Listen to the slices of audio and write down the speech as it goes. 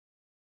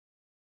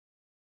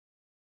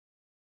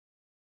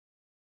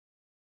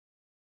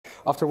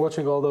after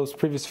watching all those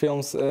previous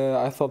films,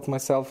 I thought to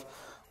myself,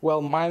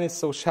 well, mine is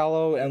so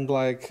shallow and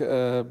like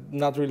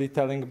not really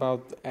telling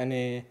about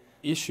any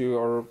issue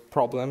or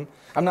problem.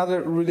 I'm not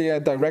really a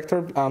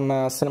director, I'm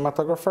a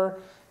cinematographer.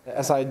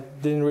 As I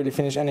didn't really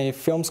finish any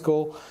film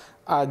school,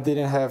 I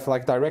didn't have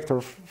like director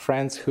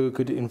friends who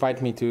could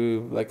invite me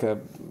to like a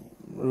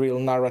real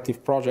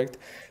narrative project.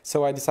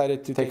 So I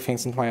decided to take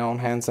things into my own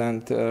hands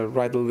and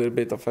write a little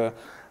bit of a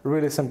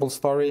really simple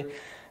story,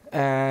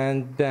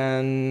 and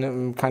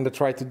then kind of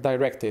try to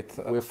direct it.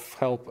 With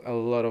help a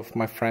lot of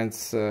my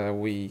friends,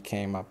 we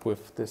came up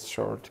with this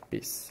short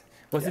piece.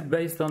 Was it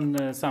based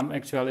on some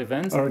actual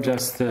events or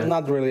just...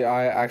 Not really.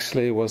 I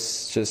actually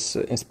was just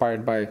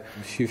inspired by a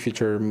few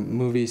feature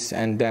movies,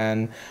 and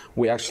then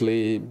we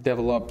actually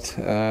developed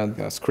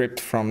a script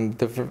from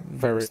the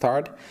very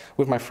start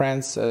with my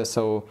friends.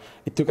 So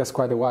it took us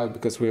quite a while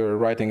because we were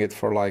writing it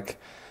for like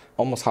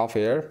almost half a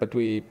year, but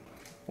we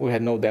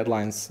had no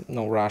deadlines,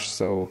 no rush,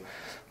 so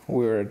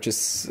we were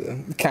just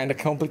kind of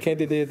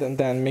complicated it and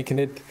then making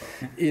it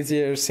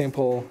easier,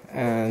 simple,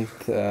 and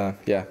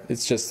yeah,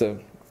 it's just a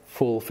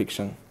full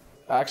fiction.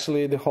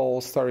 Actually, the whole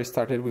story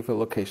started with a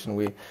location.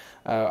 We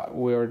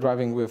were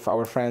driving with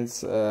our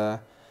friends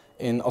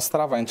in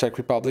Ostrava in Czech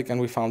Republic, and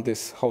we found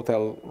this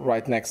hotel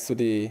right next to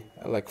the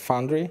like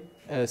foundry.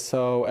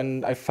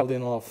 And I fell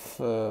in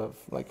love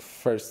like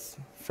first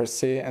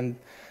see, and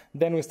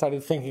then we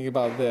started thinking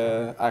about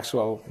the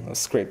actual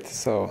script.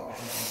 So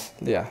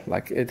yeah,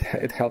 like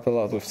it helped a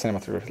lot with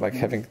cinematography, like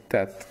having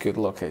that good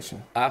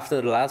location.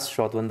 After the last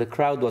shot, when the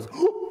crowd was,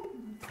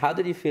 how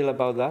did you feel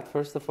about that,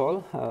 first of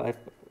all?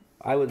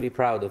 I would be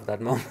proud of that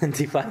moment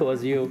if I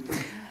was you.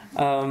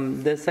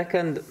 The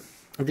second,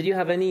 did you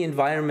have any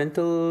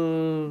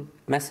environmental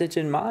message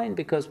in mind?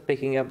 Because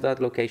picking up that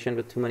location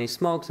with too many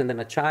smokes and then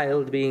a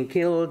child being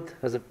killed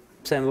as a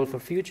symbol for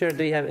future,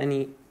 do you have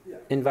any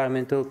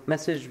environmental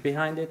message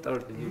behind it, or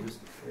did you just...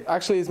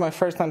 Actually, it's my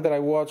first time that I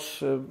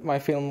watch my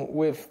film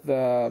with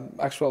the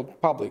actual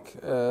public.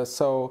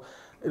 So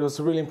it was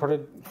really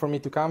important for me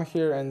to come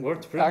here and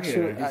world premiere.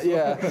 Actually,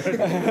 yeah,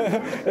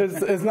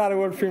 it's not a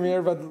world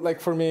premiere, but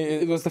like for me,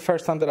 it was the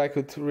first time that I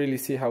could really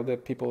see how the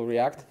people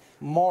react.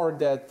 More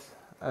that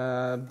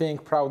being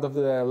proud of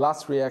the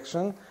last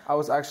reaction, I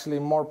was actually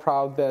more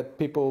proud that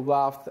people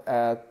laughed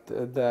at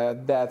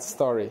that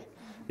story.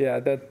 Yeah,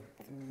 that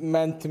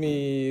meant to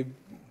me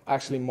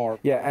actually more.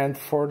 Yeah, and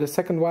for the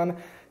second one,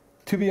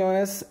 to be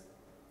honest,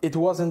 it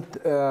wasn't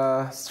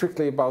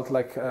strictly about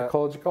like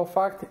ecological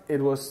fact.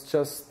 It was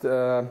just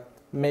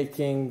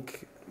making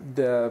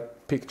the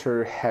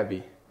picture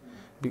heavy.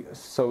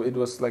 So it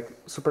was like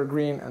super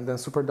green and then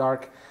super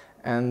dark,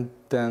 and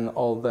then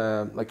all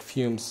the like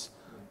fumes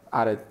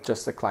added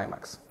just a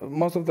climax.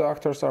 Most of the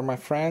actors are my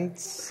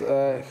friends.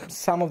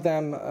 Some of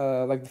them,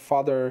 like the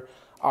father,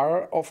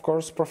 are of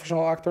course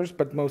professional actors,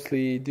 but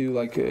mostly do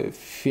like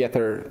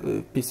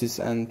theater pieces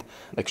and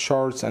like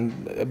shorts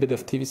and a bit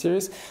of TV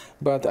series.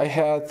 But I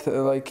had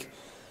like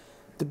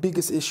the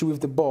biggest issue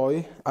with the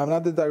boy. I'm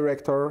not the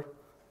director.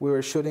 We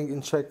were shooting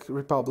in Czech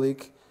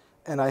Republic,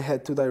 and I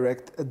had to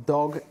direct a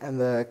dog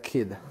and a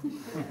kid.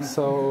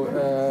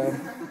 So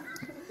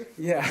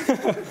yeah,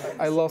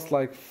 I lost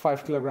like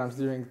 5 kilograms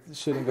during the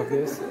shooting of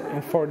this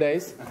in 4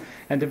 days.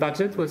 And the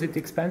budget, was it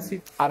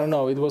expensive? I don't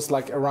know, it was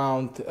like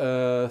around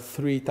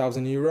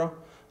 3,000 euro.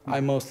 I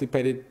mostly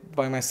paid it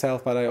by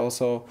myself, but I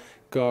also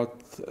got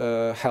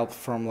help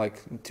from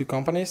like 2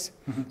 companies.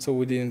 So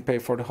we didn't pay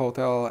for the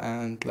hotel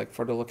and like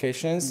for the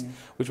locations,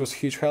 which was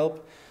huge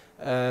help.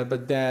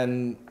 But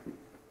then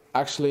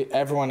actually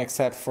everyone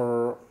except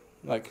for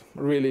like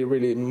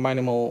really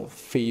minimal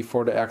fee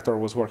for the actor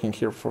was working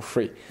here for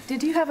free.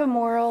 Did you have a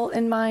moral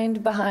in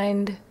mind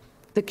behind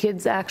the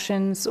kid's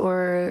actions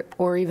or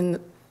even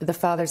the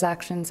father's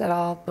actions at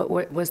all? But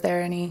was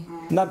there any?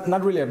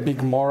 Not really a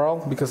big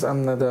moral, because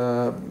I'm not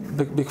a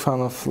big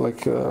fan of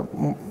like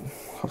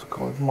how to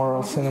call it,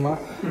 moral cinema.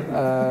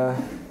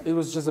 It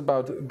was just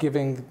about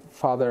giving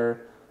father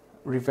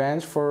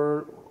revenge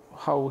for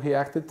how he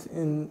acted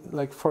in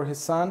like for his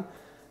son.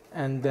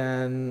 And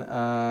then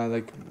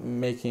like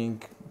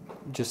making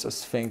just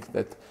us think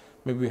that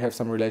maybe we have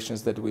some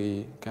relations that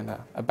we kind of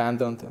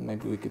abandoned, and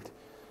maybe we could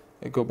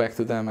go back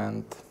to them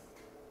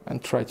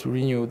and try to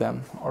renew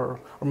them, or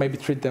maybe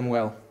treat them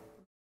well.